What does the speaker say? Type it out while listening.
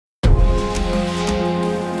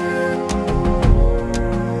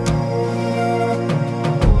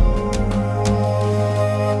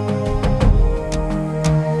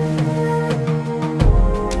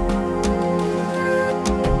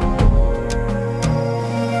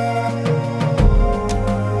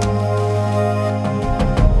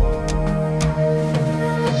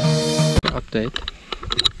update.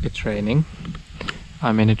 It's raining.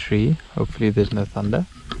 I'm in a tree. Hopefully there's no thunder.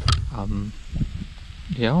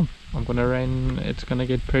 Yeah, I'm gonna rain. It's gonna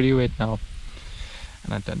get pretty wet now,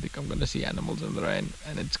 and I don't think I'm gonna see animals in the rain,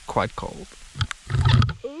 and it's quite cold.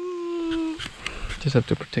 Just have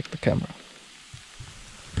to protect the camera.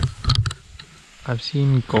 I've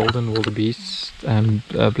seen golden wildebeest and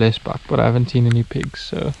blessed buck, but I haven't seen any pigs,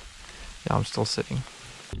 so yeah, I'm still sitting.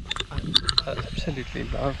 I absolutely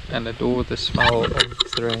love and adore the smell of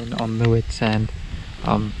the rain on the wet sand.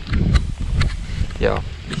 Yeah,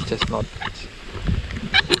 it's just not,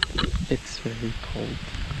 it's very cold,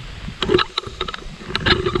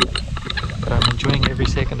 but I'm enjoying every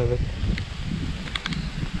second of it.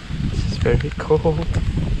 This is very cold.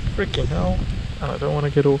 Freaking hell. I don't want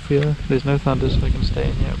to get off here. There's no thunder, so I can stay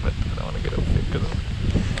in here, but I don't want to get off here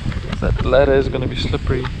because that ladder is going to be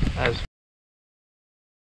slippery as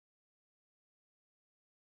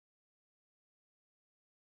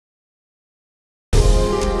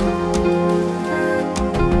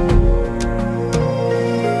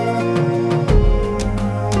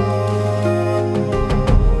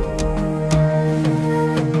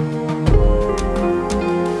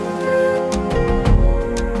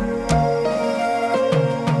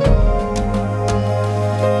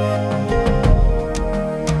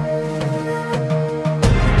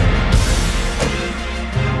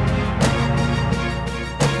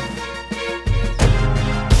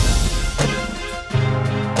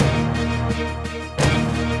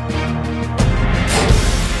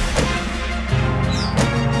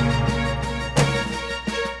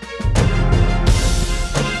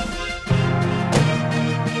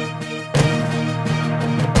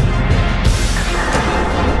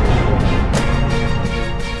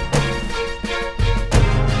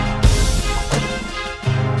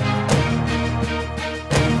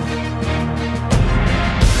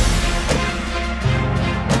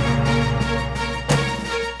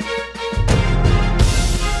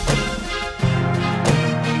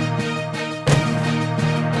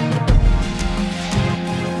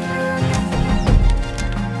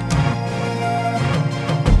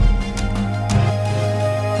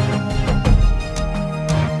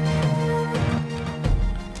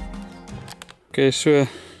okay, so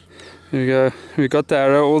here we go. We got the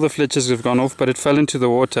arrow. All the fletchers have gone off, but it fell into the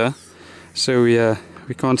water, so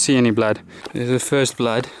we can't see any blood. There's the first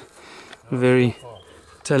blood, very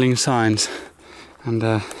telling signs. And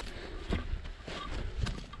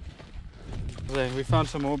we found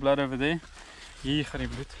some more blood over there. Hier gaan die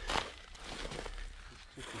bloed.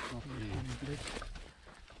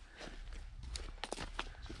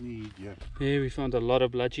 Yeah, we found a lot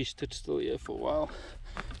of blood. She stood still here for a while,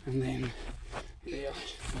 and then yeah,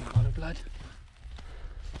 a lot of blood.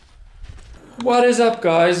 What is up,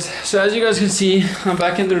 guys? So as you guys can see, I'm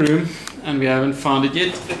back in the room and we haven't found it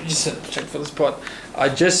yet. Let me just check for the spot. I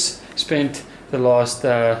just spent the last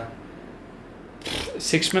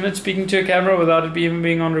 6 minutes speaking to a camera without it even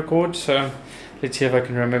being on record, so let's see if I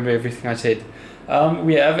can remember everything I said.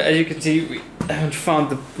 We have, as you can see, we haven't found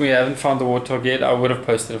the warthog yet. I would have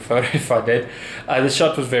posted a photo if I did. The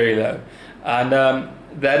shot was very low, and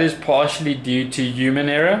that is partially due to human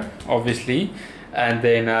error, obviously, and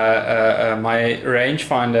then my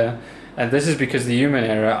rangefinder, and this is because the human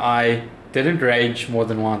error. I didn't range more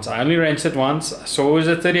than once. I only ranged it once. I saw it was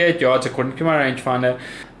at 38 yards according to my rangefinder,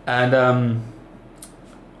 and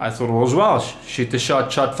I thought all was well. Shoot the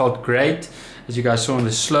shot felt great. As you guys saw in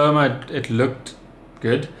the slow-mo, it looked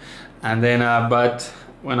good. And then, but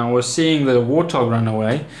when I was seeing the warthog run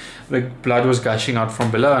away, the blood was gushing out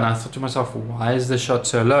from below, and I thought to myself, why is the shot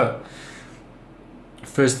so low?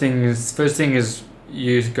 First thing is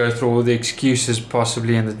you go through all the excuses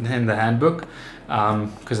possibly in the handbook,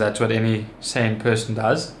 because that's what any sane person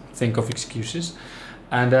does, think of excuses.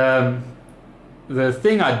 And the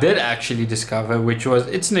thing I did actually discover, which was,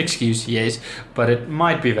 it's an excuse, yes, but it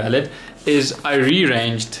might be valid, is I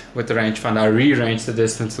rearranged with the rangefinder. I rearranged the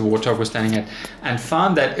distance the warthog was standing at, and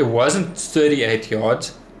found that it wasn't 38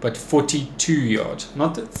 yards, but 42 yards,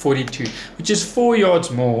 not 42, which is 4 yards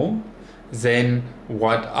more than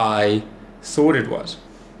what I thought it was.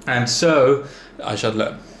 And so I shot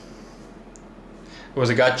low. It was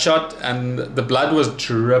a gut shot, and the blood was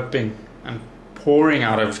dripping and pouring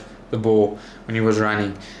out of the bore when he was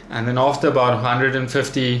running. And then after about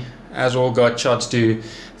 150, as all gut shots do,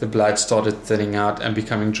 the blood started thinning out and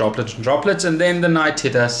becoming droplets and droplets, and then the night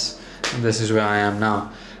hit us, and this is where I am now.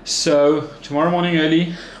 So tomorrow morning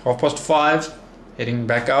early, 5:30, heading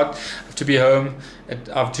back out. I have to be home I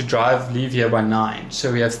have to leave here by 9,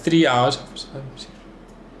 so we have 3 hours.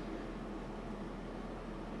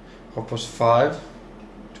 5:30,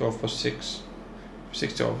 12 past 6.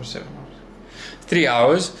 6 to 12 past 7 hours. 3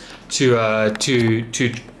 hours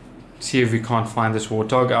to see if we can't find this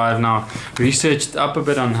warthog. I have now researched up a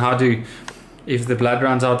bit on how to, if the blood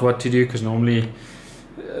runs out, what to do, because normally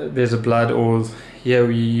there's a blood, or here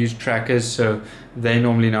we use trackers, so they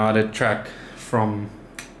normally know how to track from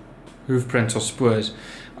hoof prints or spurs.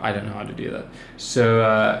 I don't know how to do that, so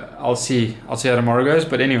I'll see how tomorrow goes.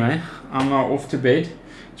 But anyway, I'm now off to bed.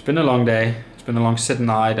 It's been a long day, it's been a long sit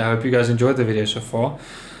night. I hope you guys enjoyed the video so far.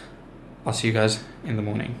 I'll see you guys in the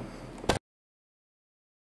morning.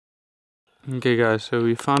 Okay guys, so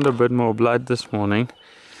we found a bit more blood this morning.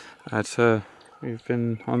 We've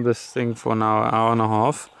been on this thing for now an hour and a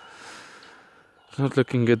half. It's not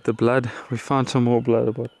looking good, the blood. We found some more blood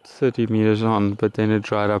about 30 meters on, but then it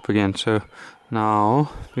dried up again. So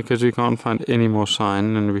now, because we can't find any more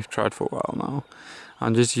sign, and we've tried for a while now,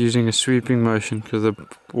 I'm just using a sweeping motion, because the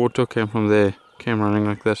water came from there, came running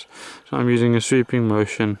like this. So I'm using a sweeping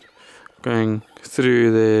motion, going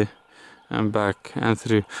through there and back and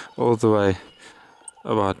through, all the way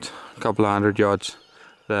about a couple of 100 yards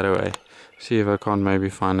that way. See if I can't maybe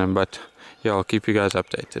find them, but yeah, I'll keep you guys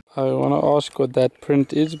updated. I want to ask what that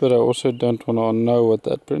print is, but I also don't want to know what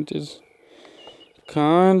that print is.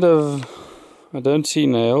 Kind of, I don't see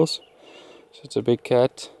nails, so it's a big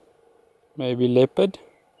cat, maybe leopard.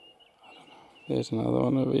 I don't know. There's another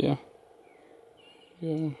one over here.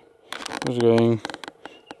 Yeah, it's going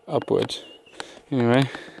upwards. Anyway,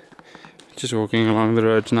 just walking along the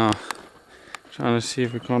roads now, trying to see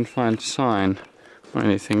if we can't find a sign or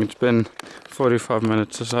anything. It's been 45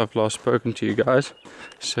 minutes since I've last spoken to you guys,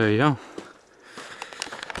 so yeah,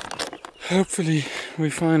 hopefully we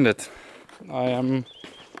find it. I am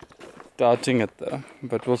doubting it though,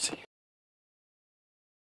 but we'll see.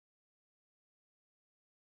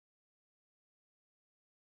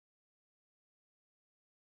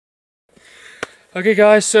 Okay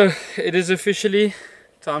guys, so it is officially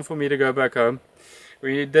time for me to go back home.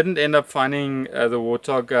 We didn't end up finding the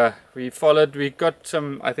warthog. We got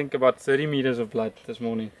some, I think about 30 meters of blood this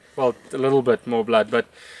morning. Well, a little bit more blood, but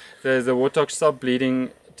the warthog stopped bleeding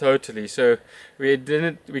totally. So we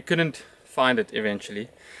couldn't find it eventually.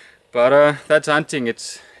 But that's hunting.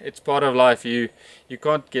 It's part of life. You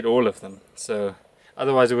can't get all of them. So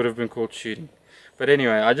otherwise it would have been called shooting. But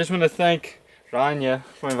anyway, I just want to thank Ryan here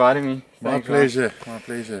for inviting me. Thanks, my pleasure, Ryan. my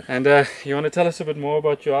pleasure. And you want to tell us a bit more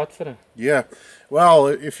about your outfitter? Yeah, well,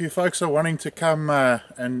 if you folks are wanting to come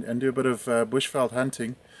and do a bit of bushveld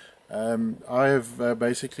hunting, I have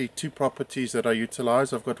basically 2 properties that I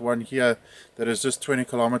utilize. I've got one here that is just 20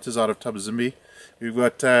 kilometers out of Tabazimbi. We've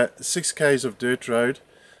got 6 k's of dirt road.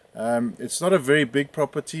 It's not a very big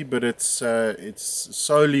property, but it's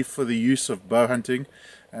solely for the use of bow hunting.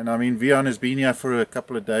 And I mean, Vian has been here for a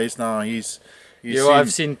couple of days now.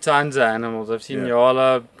 I've seen tons of animals. I've seen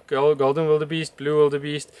Yala, golden wildebeest, blue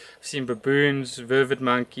wildebeest. I've seen baboons, vervet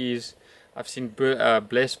monkeys. I've seen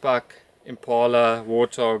blessbuck, impala,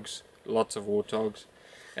 warthogs, lots of warthogs,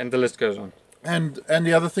 and the list goes on. And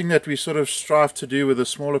the other thing that we sort of strive to do with a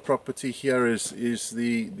smaller property here is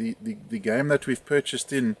the game that we've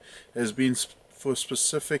purchased in has been for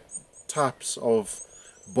specific types of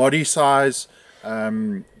body size,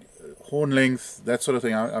 horn length, that sort of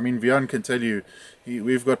thing. I mean, Vian can tell you,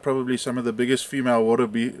 we've got probably some of the biggest female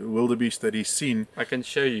wildebeest that he's seen. I can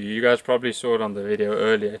show you. You guys probably saw it on the video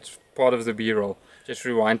earlier. It's part of the B-roll. Just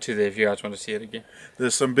rewind to there if you guys want to see it again.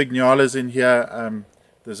 There's some big nyalas in here.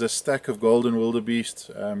 There's a stack of golden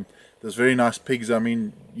wildebeest. There's very nice pigs. I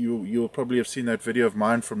mean, you'll probably have seen that video of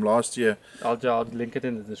mine from last year. I'll link it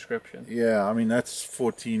in the description. Yeah, I mean, that's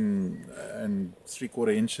 14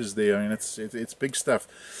 3/4 inches there. I mean, it's big stuff.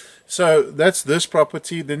 So that's this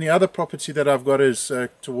property. Then the other property that I've got is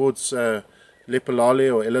towards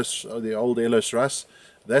Lepelale or Ellis, or the old Ellis Rus.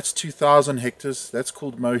 That's 2,000 hectares. That's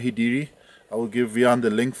called Mohodiri. I will give Vian the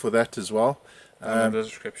link for that as well. In the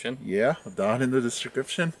description. Yeah, down in the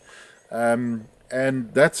description.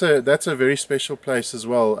 And that's a very special place as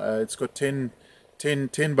well. It's got 10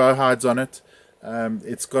 bow hides on it.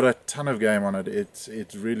 It's got a ton of game on it.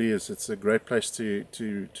 It really is. It's a great place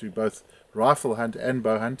to both rifle hunt and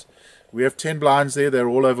bow hunt. We have 10 blinds there. They're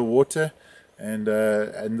all over water, and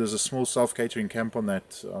there's a small self-catering camp on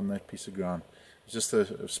that piece of ground. It's just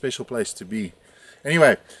a special place to be.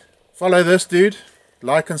 Anyway, follow this dude,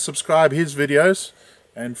 like and subscribe his videos,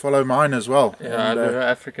 and follow mine as well. Yeah, the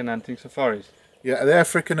African Hunting Safaris. Yeah, the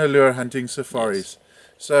African Allure Hunting Safaris. Yes.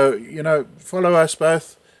 So, follow us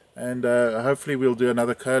both. and hopefully we'll do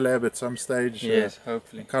another collab at some stage. Yes,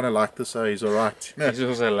 hopefully. Kind of like this, so he's alright. He's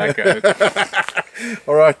also like a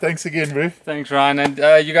Alright, thanks again, bro. Thanks, Ryan. And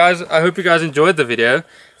you guys, I hope you guys enjoyed the video.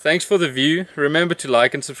 Thanks for the view. Remember to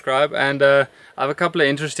like and subscribe. And I have a couple of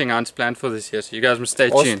interesting hunts planned for this year, so you guys must stay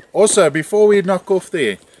tuned. Also, before we knock off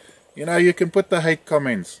there, you know, you can put the hate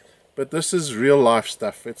comments, but this is real life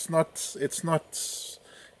stuff. It's not,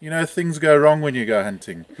 you know, things go wrong when you go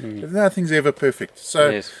hunting. Nothing's ever perfect. So,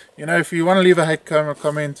 yes. You know, if you want to leave a hate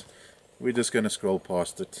comment, we're just going to scroll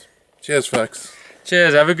past it. Cheers, folks.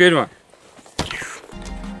 Cheers. Have a good one.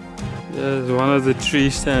 There's one of the tree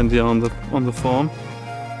stands here on the farm.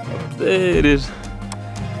 Up there it is.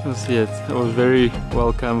 You'll see it. It was very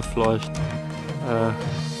well camouflaged.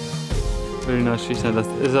 Very nice tree stand.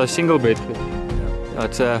 There's a single bed.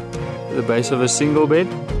 That's the base of a single bed.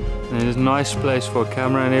 And there's a nice place for a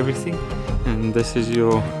camera and everything. And this is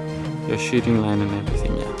your shooting lane and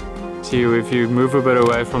everything. Yeah. See, if you move a bit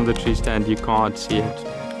away from the tree stand, you can't see it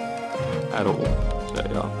at all. So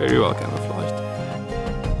yeah, very well camouflaged.